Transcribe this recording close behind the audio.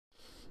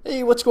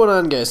Hey, what's going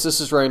on, guys?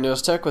 This is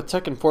RyanKnowsTech with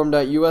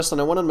TechInform.us,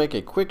 and I want to make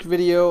a quick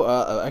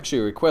video, actually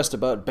a request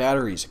about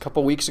batteries. A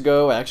couple weeks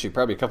ago, actually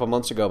probably a couple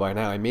months ago by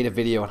now, I made a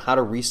video on how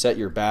to reset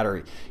your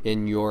battery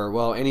in your,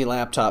 well, any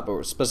laptop,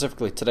 but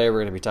specifically today we're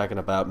going to be talking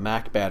about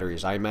Mac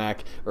batteries,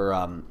 iMac, or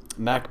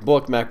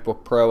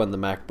MacBook Pro, and the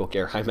MacBook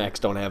Air. iMacs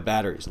don't have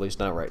batteries, at least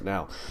not right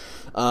now.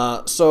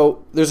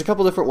 So there's a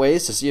couple different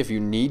ways to see if you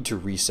need to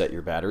reset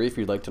your battery. If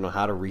you'd like to know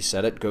how to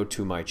reset it, go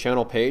to my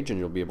channel page and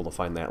you'll be able to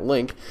find that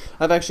link.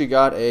 I've actually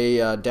got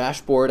a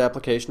dashboard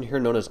application here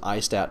known as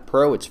iStat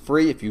Pro. It's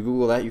free. If you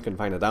Google that, you can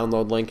find a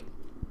download link.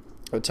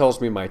 It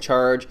tells me my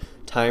charge,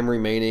 time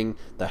remaining,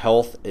 the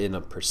health in a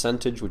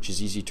percentage, which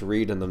is easy to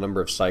read, and the number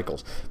of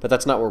cycles. But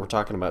that's not what we're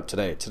talking about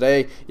today.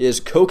 Today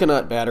is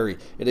Coconut Battery.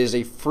 It is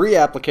a free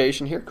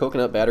application here,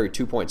 Coconut Battery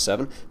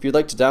 2.7. If you'd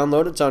like to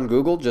download it, it's on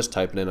Google. Just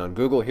type it in on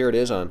Google. Here it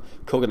is on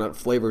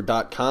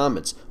coconutflavor.com.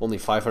 It's only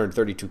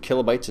 532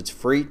 kilobytes. It's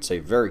free. It's a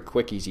very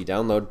quick, easy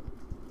download.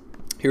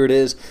 Here it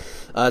is.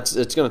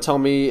 It's going to tell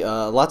me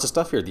lots of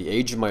stuff here. The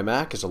age of my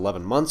Mac is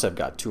 11 months. I've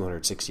got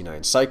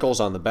 269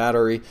 cycles on the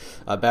battery.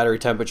 Battery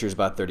temperature is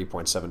about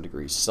 30.7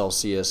 degrees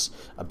Celsius.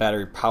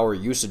 Battery power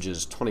usage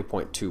is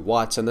 20.2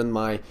 watts. And then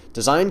my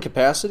design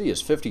capacity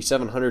is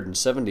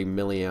 5,770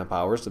 milliamp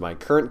hours. My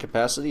current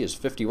capacity is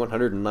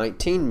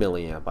 5,119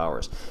 milliamp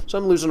hours. So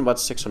I'm losing about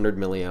 600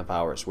 milliamp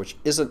hours, which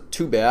isn't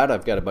too bad.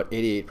 I've got about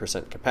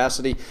 88%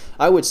 capacity.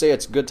 I would say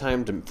it's a good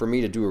time for me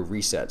to do a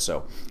reset.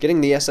 So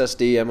getting the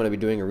SSD, I'm going to be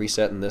doing a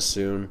reset in this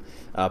soon.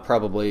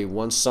 Probably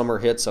once summer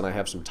hits and I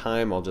have some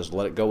time, I'll just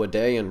let it go a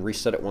day and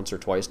reset it once or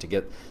twice to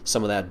get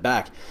some of that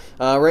back.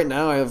 Right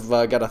now I've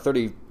got a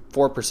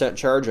 34%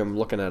 charge. I'm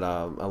looking at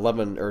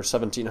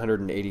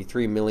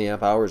 1,783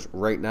 milliamp hours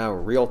right now,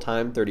 real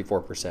time,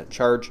 34%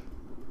 charge.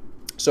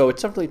 So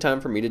it's definitely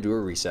time for me to do a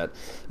reset.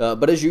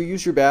 But as you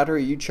use your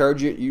battery, you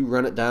charge it, you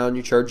run it down,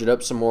 you charge it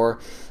up some more,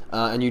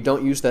 and you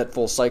don't use that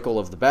full cycle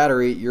of the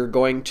battery, you're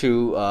going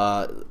to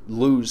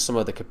lose some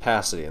of the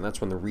capacity, and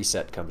that's when the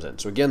reset comes in.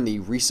 So again, the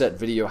reset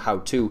video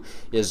how-to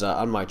is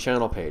on my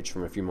channel page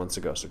from a few months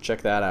ago, so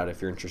check that out if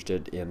you're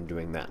interested in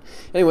doing that.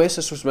 Anyways,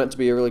 this was meant to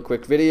be a really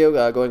quick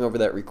video going over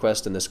that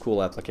request and this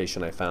cool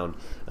application I found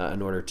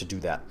in order to do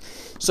that.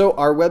 So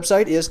our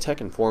website is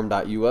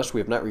TechInform.us.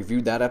 We have not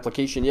reviewed that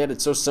application yet.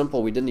 It's so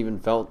simple we didn't even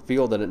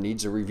feel that it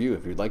needs a review.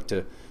 If you'd like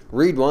to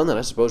read one, then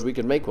I suppose we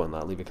could make one.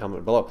 Leave a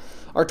comment below.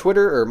 Our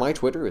Twitter, or my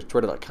Twitter, is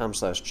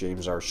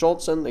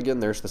twitter.com/JamesRSchultz, and again,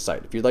 there's the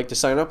site. If you'd like to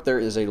sign up, there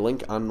is a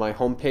link on my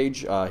homepage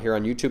here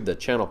on YouTube, the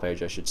channel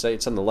page, I should say.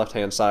 It's on the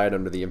left-hand side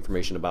under the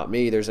information about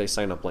me. There's a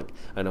sign-up link.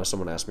 I know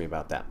someone asked me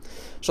about that.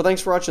 So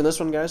thanks for watching this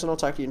one, guys, and I'll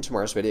talk to you in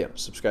tomorrow's video.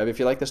 Subscribe if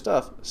you like this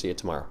stuff. See you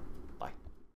tomorrow.